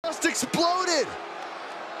just exploded.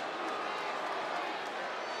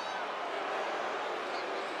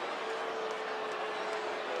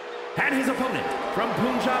 And his opponent from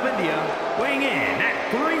Punjab, India, weighing in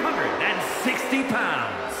at 360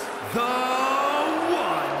 pounds, the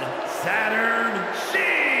one, Saturn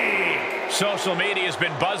Singh. Social media has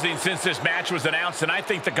been buzzing since this match was announced, and I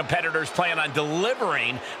think the competitors plan on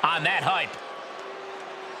delivering on that hype.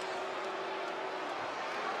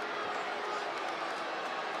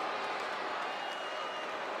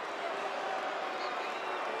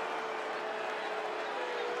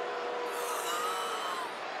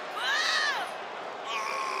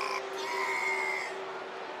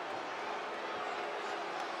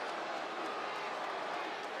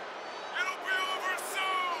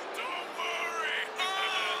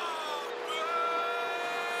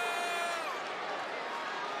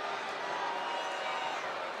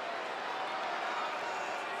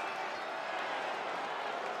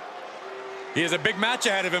 He has a big match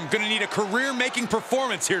ahead of him. Going to need a career-making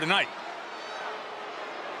performance here tonight.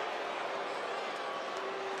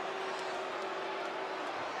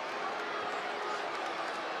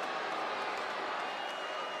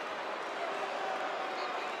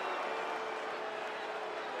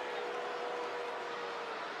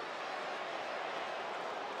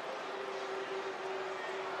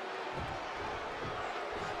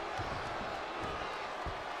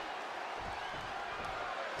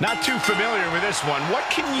 Not too familiar with this one. What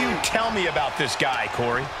can you tell me about this guy,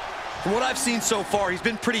 Corey? From what I've seen so far, he's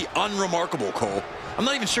been pretty unremarkable, Cole. I'm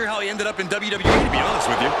not even sure how he ended up in WWE, to be honest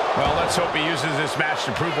with you. Well, let's hope he uses this match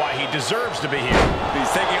to prove why he deserves to be here. He's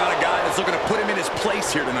taking on a guy that's looking to put him in his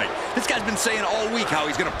place here tonight. This guy's been saying all week how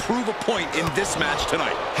he's going to prove a point in this match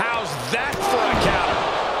tonight. How's that for a counter?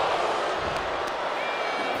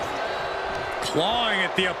 Clawing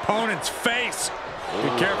at the opponent's face. Be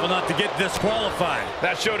careful not to get disqualified.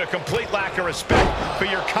 That showed a complete lack of respect for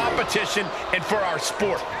your competition and for our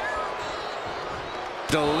sport.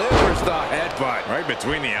 Delivers the headbutt right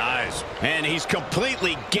between the eyes. And he's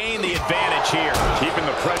completely gained the advantage here. Keeping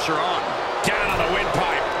the pressure on. Down on the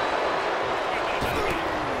windpipe.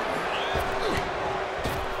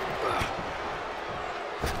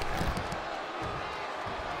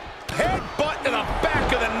 Headbutt to the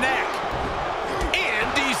back of the neck. And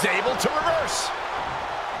he's able to reverse.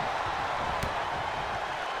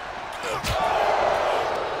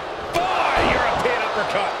 European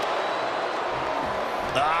uppercut.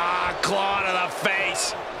 Claw to the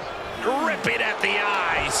face. Ripping at the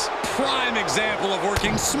eyes. Prime example of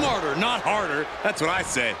working smarter, not harder. That's what I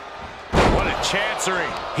say. What a chancery.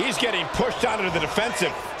 He's getting pushed out into the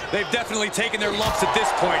defensive. They've definitely taken their lumps at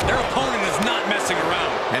this point. Their opponent is not messing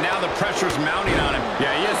around. And now the pressure's mounting on him.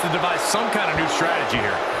 Yeah, he has to devise some kind of new strategy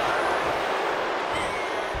here.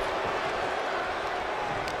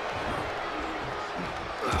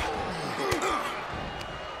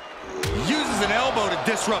 Uses an elbow to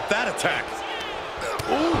disrupt that attack.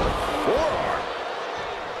 Ooh, forearm.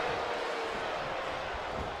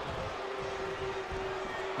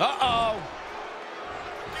 Uh-oh.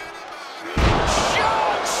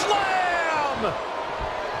 Choke slam!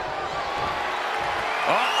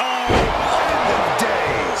 Uh-oh. End of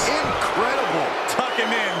days. Incredible. Tuck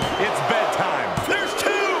him in. It's bedtime. There's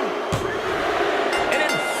two! An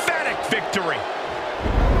emphatic victory.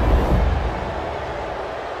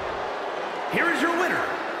 Here is your winner,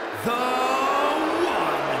 the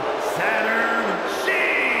one, Saturn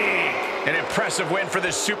Singh. An impressive win for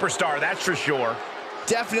this superstar, that's for sure.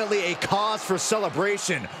 Definitely a cause for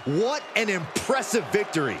celebration. What an impressive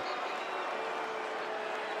victory.